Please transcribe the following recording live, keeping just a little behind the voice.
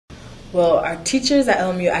Well, our teachers at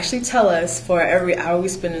LMU actually tell us for every hour we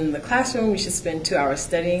spend in the classroom, we should spend 2 hours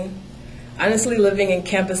studying. Honestly, living in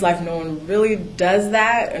campus life, no one really does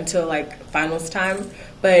that until like finals time.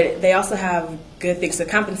 But they also have good things to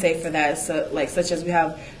compensate for that, so, like such as we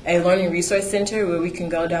have a learning resource center where we can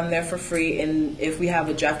go down there for free, and if we have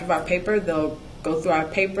a draft of our paper, they'll go through our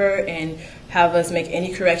paper and have us make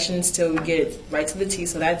any corrections till we get it right to the T,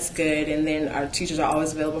 so that's good. And then our teachers are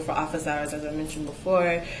always available for office hours, as I mentioned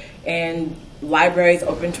before. And libraries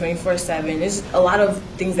open 24/7. There's a lot of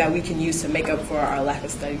things that we can use to make up for our lack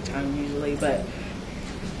of study time usually, but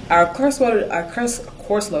our course load,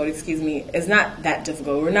 is not that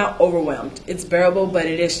difficult. We're not overwhelmed. It's bearable, but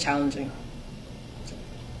it is challenging.